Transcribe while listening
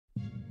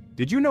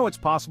Did you know it's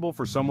possible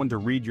for someone to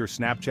read your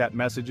Snapchat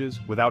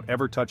messages without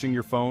ever touching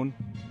your phone?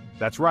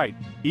 That's right,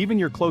 even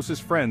your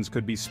closest friends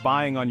could be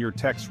spying on your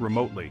texts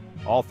remotely,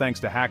 all thanks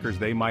to hackers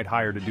they might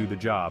hire to do the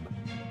job.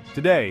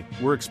 Today,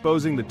 we're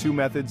exposing the two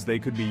methods they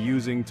could be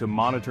using to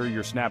monitor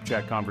your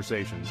Snapchat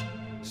conversations.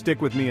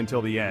 Stick with me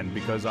until the end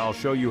because I'll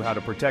show you how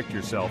to protect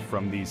yourself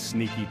from these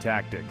sneaky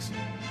tactics.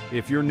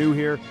 If you're new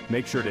here,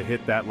 make sure to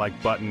hit that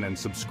like button and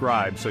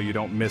subscribe so you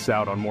don't miss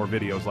out on more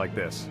videos like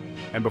this.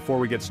 And before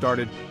we get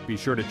started, be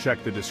sure to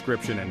check the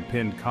description and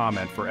pinned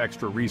comment for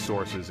extra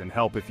resources and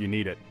help if you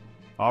need it.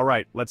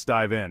 Alright, let's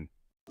dive in.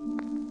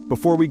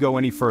 Before we go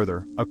any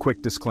further, a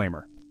quick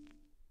disclaimer.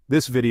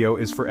 This video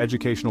is for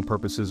educational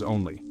purposes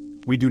only.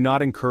 We do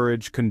not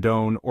encourage,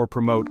 condone, or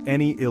promote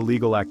any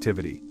illegal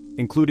activity,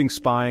 including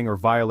spying or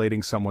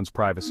violating someone's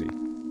privacy.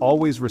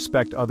 Always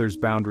respect others'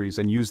 boundaries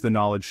and use the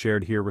knowledge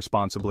shared here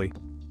responsibly.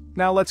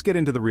 Now let's get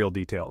into the real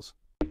details.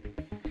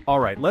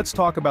 Alright, let's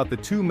talk about the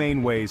two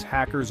main ways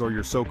hackers or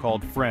your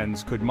so-called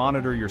friends could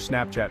monitor your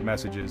Snapchat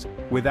messages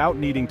without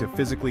needing to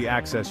physically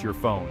access your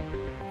phone.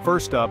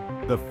 First up,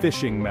 the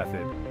phishing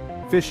method.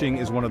 Phishing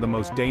is one of the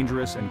most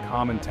dangerous and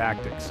common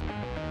tactics.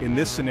 In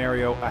this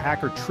scenario, a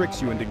hacker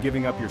tricks you into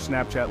giving up your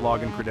Snapchat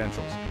login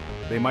credentials.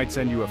 They might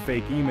send you a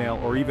fake email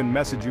or even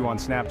message you on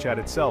Snapchat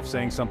itself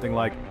saying something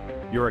like,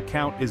 "Your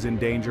account is in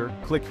danger,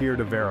 click here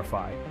to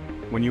verify."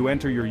 When you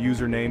enter your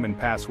username and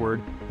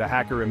password, the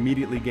hacker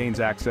immediately gains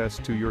access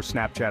to your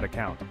Snapchat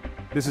account.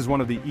 This is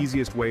one of the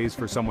easiest ways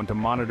for someone to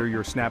monitor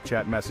your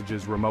Snapchat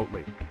messages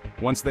remotely.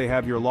 Once they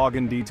have your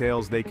login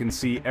details, they can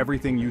see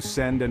everything you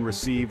send and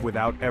receive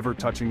without ever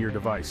touching your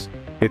device.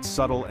 It's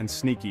subtle and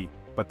sneaky,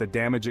 but the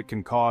damage it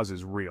can cause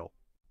is real.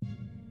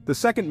 The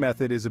second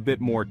method is a bit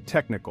more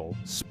technical: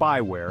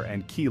 spyware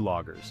and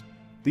keyloggers.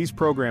 These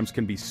programs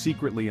can be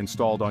secretly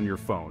installed on your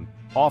phone,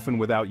 often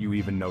without you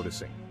even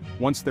noticing.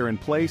 Once they're in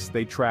place,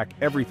 they track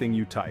everything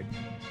you type.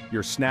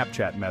 Your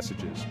Snapchat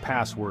messages,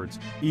 passwords,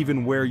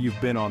 even where you've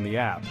been on the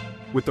app.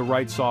 With the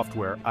right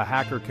software, a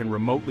hacker can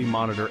remotely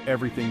monitor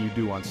everything you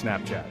do on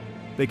Snapchat.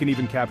 They can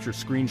even capture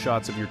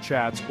screenshots of your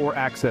chats or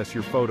access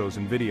your photos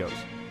and videos.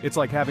 It's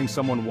like having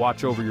someone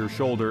watch over your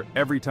shoulder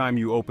every time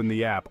you open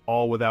the app,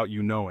 all without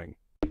you knowing.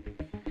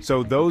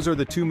 So those are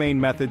the two main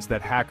methods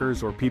that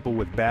hackers or people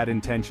with bad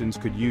intentions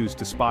could use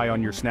to spy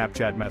on your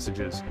Snapchat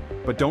messages.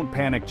 But don't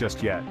panic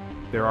just yet.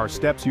 There are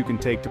steps you can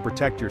take to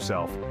protect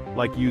yourself,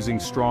 like using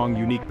strong,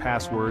 unique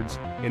passwords,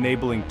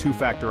 enabling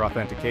two-factor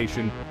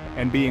authentication,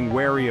 and being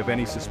wary of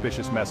any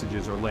suspicious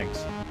messages or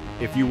links.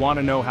 If you want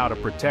to know how to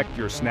protect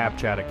your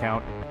Snapchat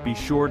account, be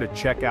sure to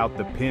check out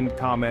the pinned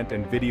comment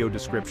and video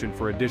description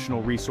for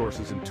additional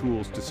resources and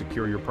tools to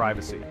secure your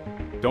privacy.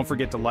 Don't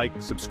forget to like,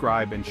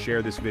 subscribe, and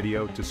share this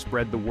video to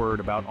spread the word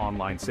about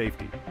online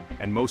safety.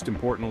 And most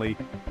importantly,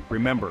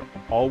 remember,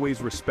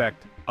 always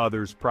respect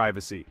others'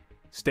 privacy.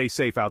 Stay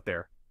safe out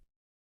there.